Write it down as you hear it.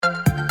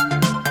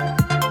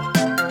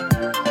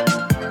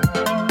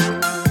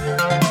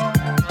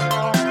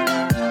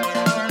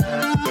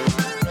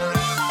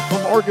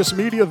Argus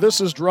Media,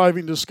 this is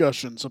Driving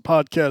Discussions, a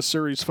podcast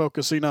series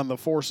focusing on the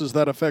forces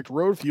that affect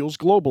road fuels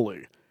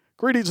globally.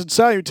 Greetings and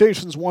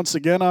salutations once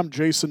again. I'm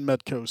Jason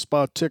Metco,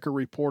 spot ticker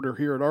reporter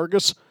here at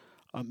Argus.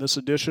 On this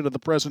edition of the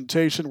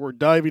presentation, we're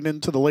diving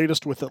into the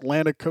latest with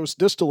Atlantic Coast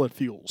distillate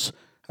fuels,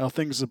 how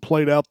things have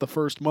played out the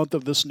first month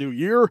of this new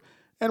year,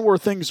 and where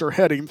things are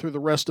heading through the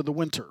rest of the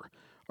winter.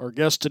 Our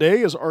guest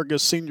today is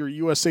Argus Senior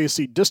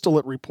USAC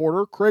distillate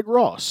reporter Craig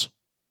Ross.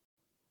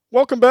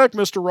 Welcome back,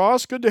 Mr.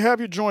 Ross. Good to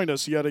have you join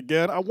us yet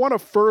again. I want to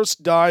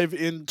first dive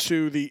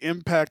into the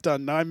impact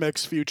on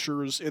NYMEX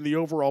futures and the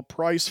overall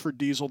price for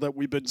diesel that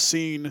we've been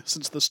seeing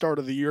since the start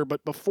of the year.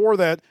 But before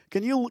that,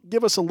 can you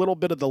give us a little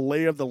bit of the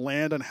lay of the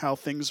land and how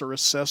things are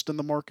assessed in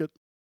the market?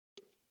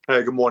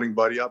 Hey, good morning,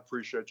 buddy. I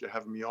appreciate you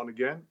having me on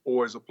again.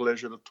 Always a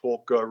pleasure to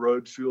talk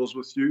road fuels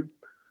with you.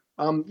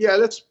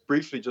 Let's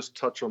briefly just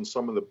touch on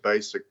some of the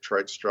basic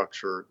trade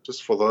structure,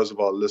 just for those of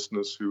our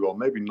listeners who are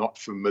maybe not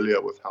familiar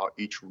with how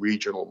each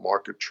regional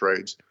market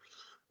trades.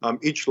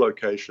 Each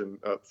location,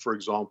 for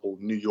example,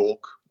 New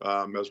York,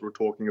 as we're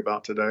talking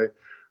about today,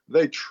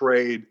 they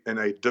trade in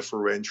a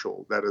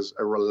differential, that is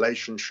a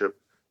relationship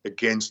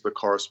against the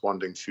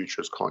corresponding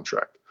futures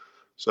contract.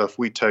 So if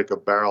we take a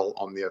barrel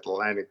on the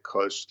Atlantic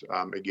coast,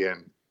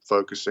 again,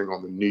 focusing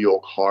on the New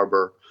York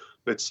harbor,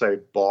 let's say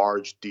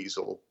barge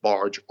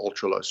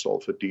ultra low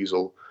sulfur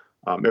diesel,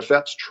 if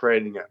that's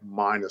trading at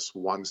minus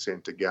 1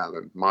 cent a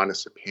gallon,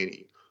 minus a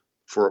penny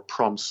for a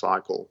prompt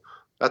cycle,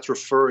 that's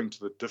referring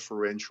to the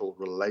differential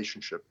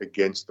relationship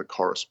against the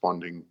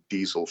corresponding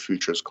diesel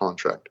futures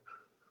contract.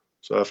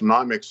 So if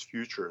NYMEX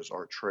futures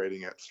are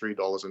trading at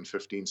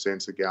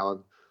 $3.15 a gallon,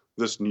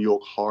 this New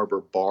York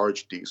harbor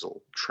barge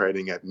diesel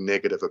trading at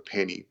negative a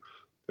penny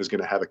is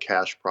going to have a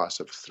cash price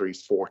of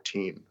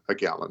 $3.14 a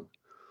gallon.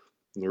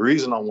 And the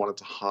reason I wanted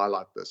to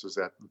highlight this is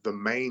that the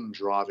main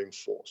driving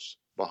force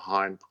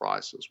behind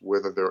prices,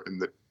 whether they're in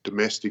the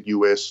domestic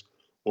US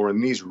or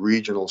in these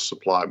regional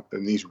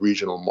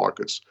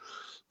markets,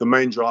 the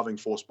main driving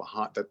force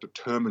behind that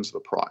determines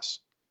the price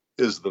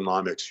is the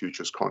NYMEX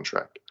futures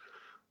contract.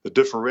 The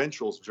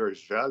differential is very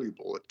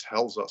valuable. It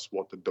tells us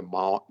what the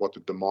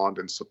demand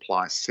and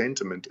supply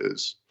sentiment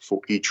is for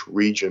each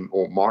region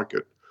or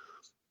market.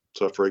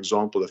 So, for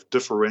example, if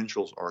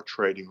differentials are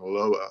trading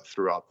lower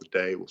throughout the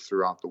day or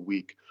throughout the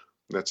week,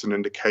 that's an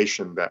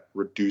indication that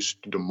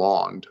reduced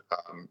demand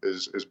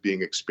is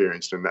being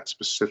experienced in that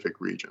specific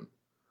region.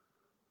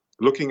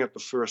 Looking at the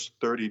first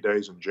 30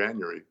 days in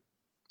January,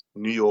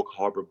 New York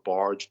harbor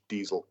barge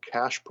diesel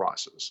cash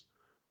prices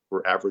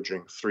were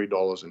averaging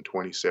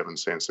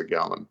 $3.27 a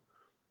gallon,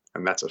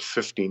 and that's a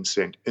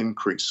 15-cent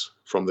increase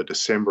from the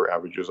December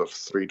averages of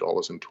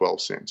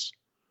 $3.12.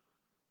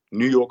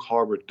 New York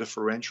harbor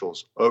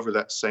differentials over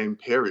that same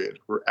period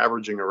were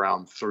averaging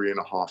around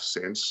 3.5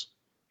 cents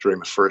during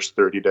the first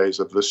 30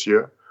 days of this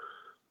year.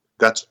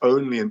 That's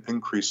only an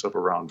increase of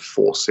around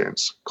 4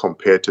 cents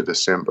compared to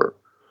December.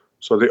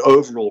 So the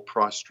overall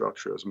price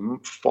structure is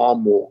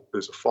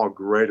there's a far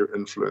greater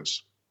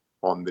influence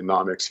on the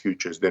NYMEX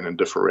futures than in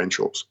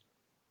differentials.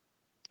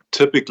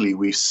 Typically,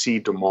 we see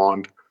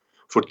demand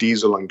for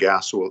diesel and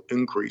gas oil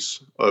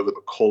increase over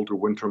the colder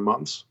winter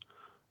months.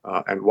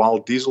 And while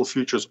diesel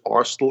futures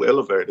are still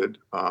elevated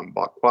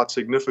by quite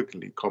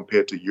significantly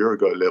compared to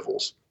year-ago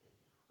levels,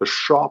 the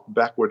sharp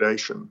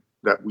backwardation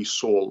that we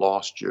saw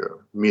last year,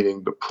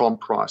 meaning the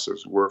prompt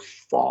prices were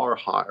far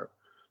higher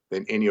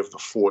than any of the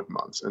forward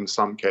months, in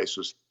some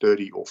cases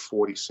 30 or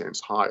 40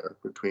 cents higher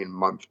between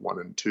month 1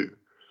 and 2.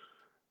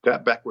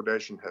 That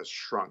backwardation has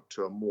shrunk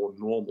to a more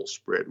normal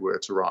spread where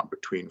it's around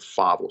between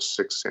 5 or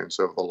 6 cents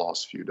over the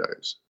last few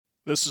days.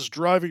 This is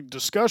Driving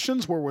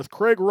Discussions. We're with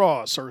Craig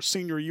Ross, our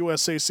senior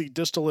USAC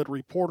distillate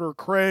reporter.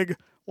 Craig,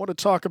 I want to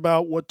talk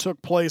about what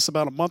took place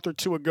about a month or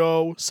two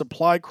ago,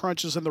 supply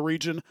crunches in the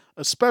region,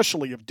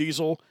 especially of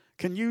diesel.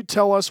 Can you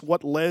tell us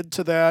what led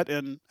to that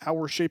and how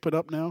we're shaping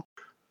up now?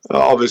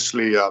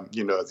 Obviously,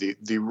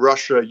 the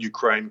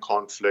Russia-Ukraine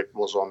conflict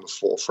was on the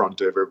forefront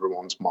of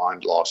everyone's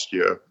mind last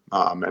year.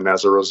 And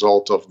as a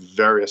result of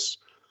various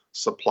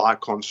supply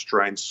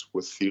constraints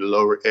with the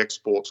lower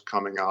exports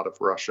coming out of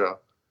Russia,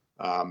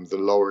 the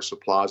lower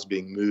supplies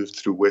being moved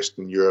through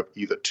Western Europe,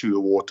 either to the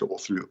water or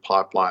through the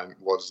pipeline,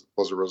 was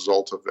a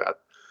result of that.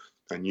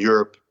 And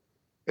Europe,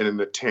 in an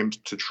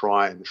attempt to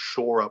try and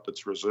shore up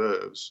its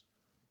reserves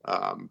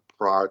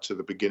prior to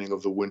the beginning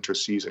of the winter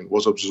season,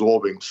 was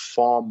absorbing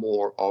far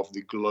more of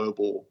the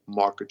global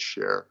market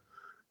share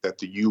that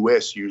the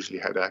US usually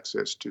had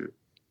access to.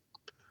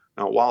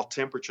 Now, while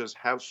temperatures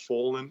have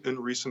fallen in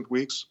recent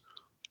weeks,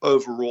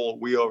 overall,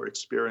 we are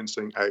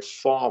experiencing a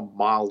far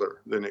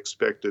milder than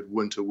expected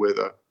winter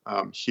weather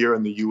here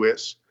in the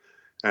US,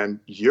 and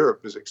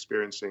Europe is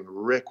experiencing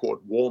record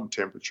warm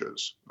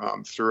temperatures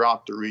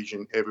throughout the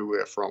region,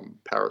 everywhere from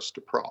Paris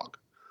to Prague.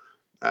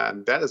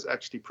 And that has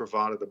actually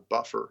provided a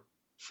buffer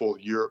for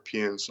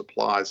European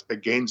supplies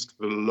against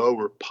the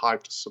lower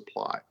piped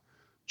supply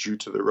due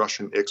to the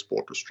Russian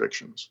export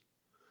restrictions.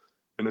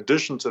 In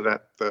addition to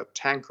that, the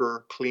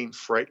tanker clean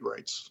freight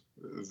rates,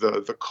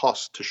 the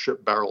cost to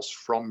ship barrels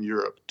from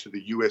Europe to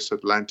the US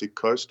Atlantic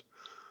coast,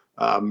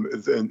 Over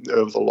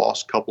the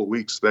last couple of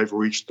weeks, they've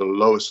reached the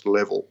lowest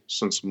level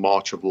since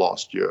March of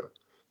last year.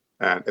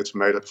 And it's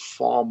made it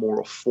far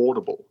more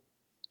affordable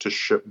to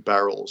ship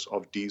barrels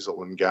of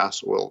diesel and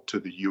gas oil to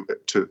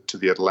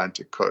the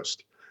Atlantic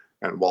coast.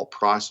 And while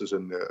prices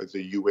in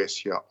the US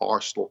here are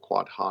still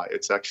quite high,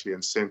 it's actually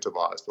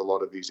incentivized a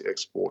lot of these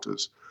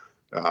exporters.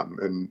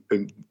 And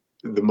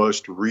the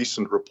most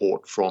recent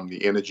report from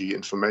the Energy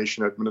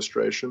Information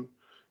Administration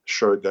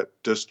showed that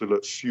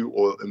distillate fuel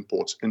oil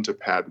imports into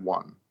PADD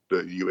 1,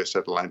 the US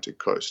Atlantic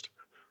coast,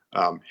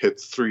 hit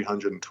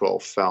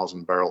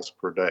 312,000 barrels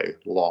per day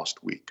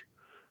last week.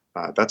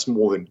 That's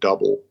more than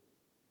double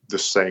the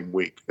same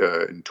week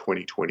in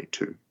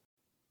 2022.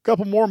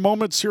 Couple more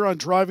moments here on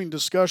Driving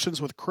Discussions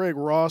with Craig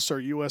Ross, our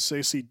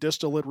USAC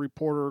distillate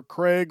reporter.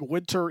 Craig,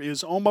 winter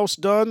is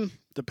almost done,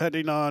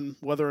 depending on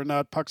whether or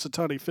not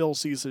Punxsutawney Phil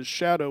sees his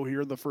shadow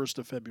here the 1st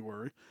of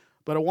February.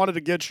 But I wanted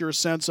to get your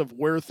sense of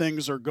where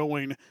things are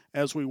going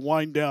as we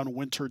wind down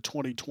winter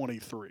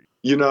 2023.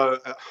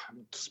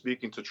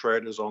 Speaking to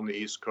traders on the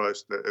East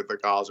Coast, the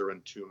guys are in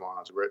two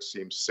minds, where it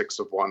seems 6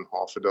 of one,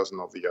 half a dozen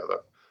of the other.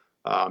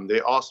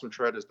 There are some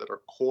traders that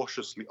are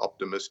cautiously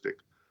optimistic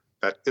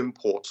that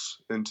imports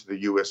into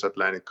the US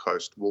Atlantic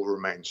coast will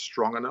remain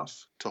strong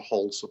enough to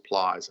hold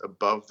supplies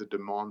above the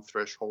demand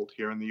threshold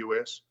here in the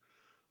US.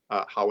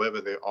 However,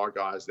 there are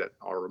guys that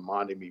are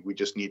reminding me we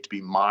just need to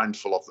be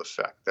mindful of the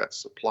fact that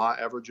supply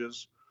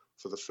averages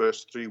for the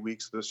first 3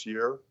 weeks this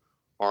year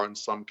are in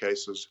some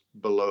cases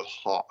below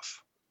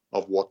half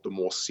of what the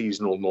more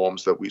seasonal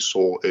norms that we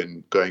saw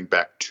in going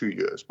back 2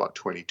 years, by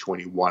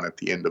 2021 at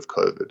the end of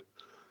COVID.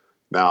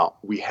 Now,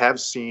 we have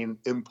seen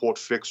import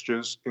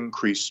fixtures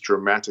increase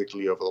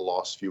dramatically over the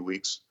last few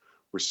weeks.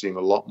 We're seeing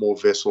a lot more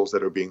vessels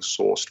that are being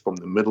sourced from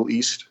the Middle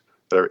East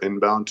that are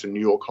inbound to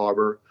New York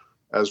Harbor,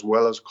 as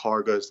well as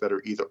cargoes that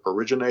are either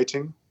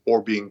originating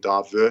or being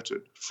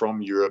diverted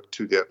from Europe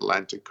to the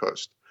Atlantic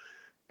coast.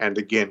 And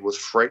again, with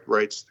freight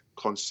rates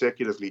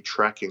consecutively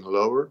tracking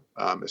lower,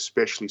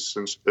 especially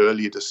since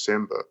early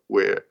December,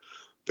 where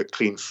the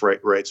clean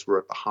freight rates were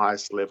at the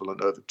highest level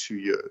in over 2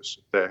 years.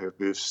 They have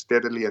moved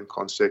steadily and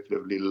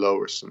consecutively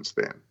lower since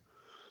then.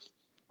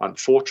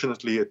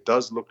 Unfortunately, it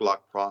does look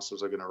like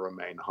prices are going to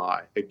remain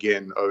high,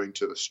 again, owing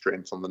to the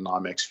strength on the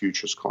NYMEX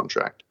futures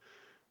contract.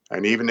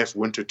 And even if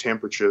winter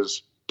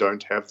temperatures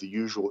don't have the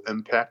usual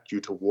impact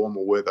due to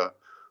warmer weather,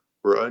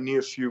 we're only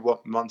a few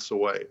months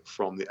away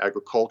from the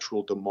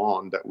agricultural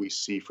demand that we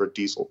see for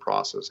diesel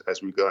prices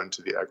as we go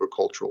into the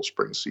agricultural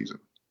spring season.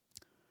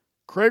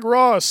 Craig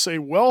Ross, a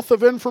wealth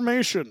of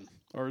information,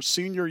 our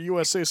senior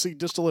USAC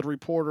distillate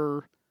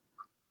reporter.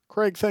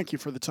 Craig, thank you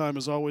for the time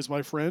as always,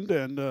 my friend,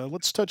 and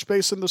let's touch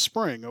base in the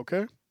spring,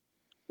 okay?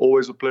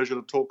 Always a pleasure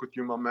to talk with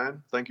you, my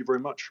man. Thank you very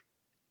much.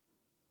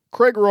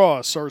 Craig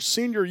Ross, our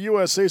senior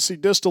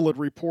USAC distillate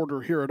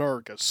reporter here at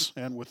Argus.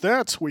 And with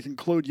that, we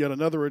conclude yet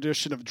another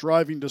edition of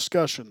Driving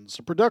Discussions,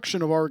 a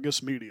production of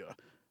Argus Media.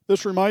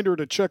 This reminder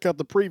to check out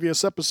the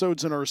previous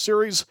episodes in our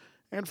series,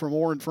 and for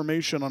more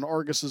information on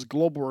Argus's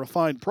global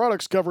refined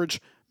products coverage,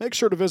 make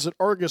sure to visit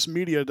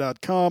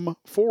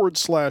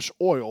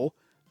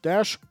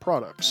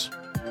argusmedia.com/oil-products.